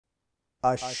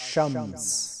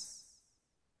Ash-Shams.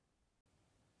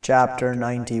 Chapter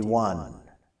 91.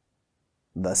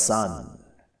 The Sun.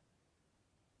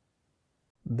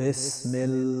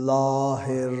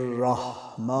 Bismillahir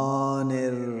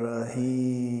Rahmanir Rahim.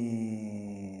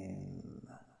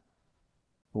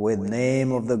 With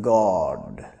name of the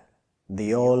God,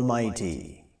 the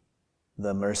Almighty,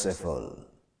 the Merciful.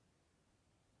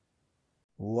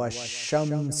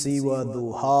 Wash-Shamsi wa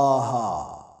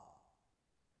duhaha.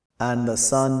 And the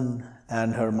sun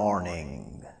and her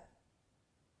morning.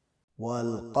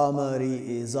 Wal-Qamari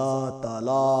iza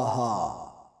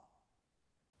talaha.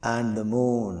 And the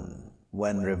moon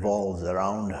when revolves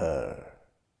around her.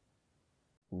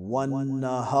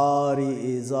 Wan-Nahari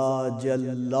iza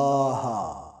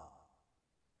jallaha.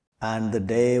 And the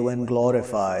day when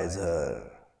glorifies her.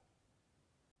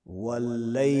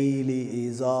 Wal-Layli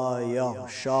iza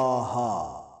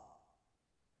yaghshaha.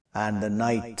 And the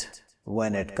night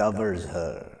when it covers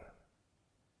her.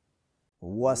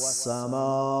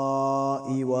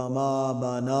 Was-Samaa'i wa ma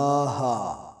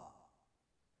banaha.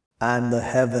 And the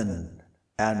heaven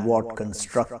and what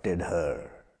constructed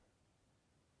her.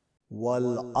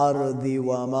 Wal-Ardi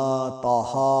wa ma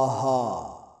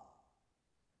tahaha.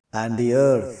 And the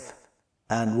earth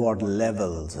and what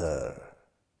levels her.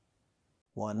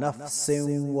 Wa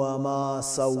nafsin wa ma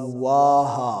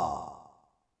sawwaha.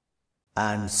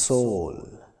 And soul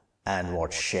and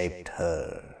what shaped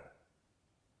her.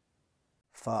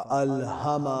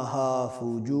 فَأَلْهَمَهَا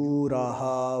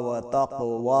فُجُورَهَا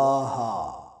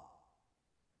وَتَقْوَاهَا.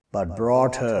 But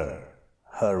brought her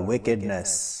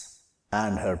wickedness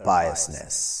and her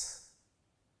piousness.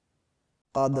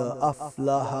 قَدْ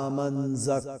أَفْلَحَ مَنْ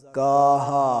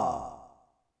زَكَّاهَا.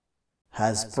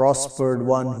 Has prospered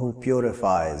one who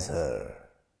purifies her.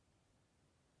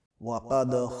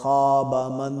 وَقَدْ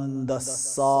خَابَ مَنْ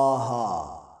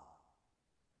دَسَّاهَا.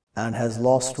 And has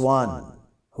lost one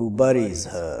who buries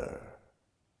her.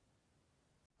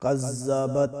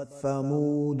 كَذَّبَتْ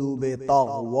ثَمُودُ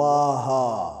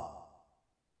بِطَغْوَاهَا.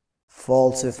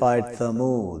 Falsified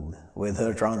Thamud with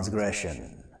her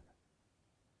transgression.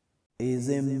 إِذِ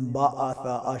انبَعَثَ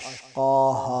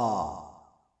أَشْقَاهَا.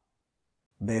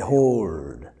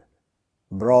 Behold,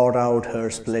 brought out her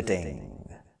splitting.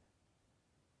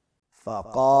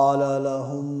 فَقَالَ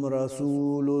لَهُمْ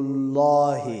رَسُولُ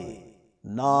اللَّهِ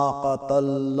نَاقَةَ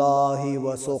اللَّهِ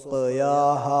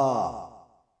وَسُقْيَاهَا.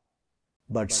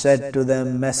 But said to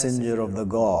them messenger of the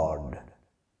God,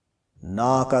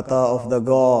 Naqata of the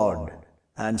God,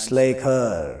 and slake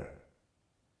her.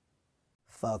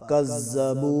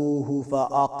 فَكَذَّبُوهُ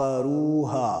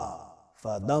فَأَقَرُوهَا.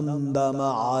 فَدَمْدَمَ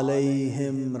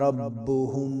عَلَيْهِمْ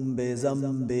رَبُّهُمْ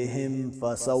بِذَنبِهِمْ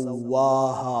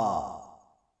فَسَوَّاهَا.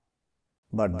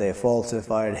 But they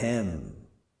falsified him,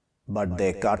 but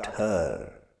they cut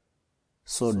her.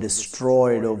 So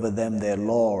destroyed over them their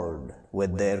Lord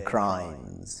with their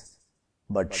crimes,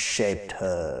 but shaped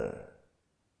her.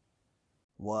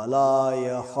 وَلَا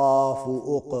يَخَافُ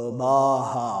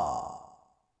عُقْبَاهَا.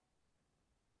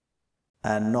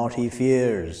 And not he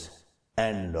fears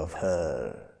end of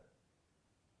her.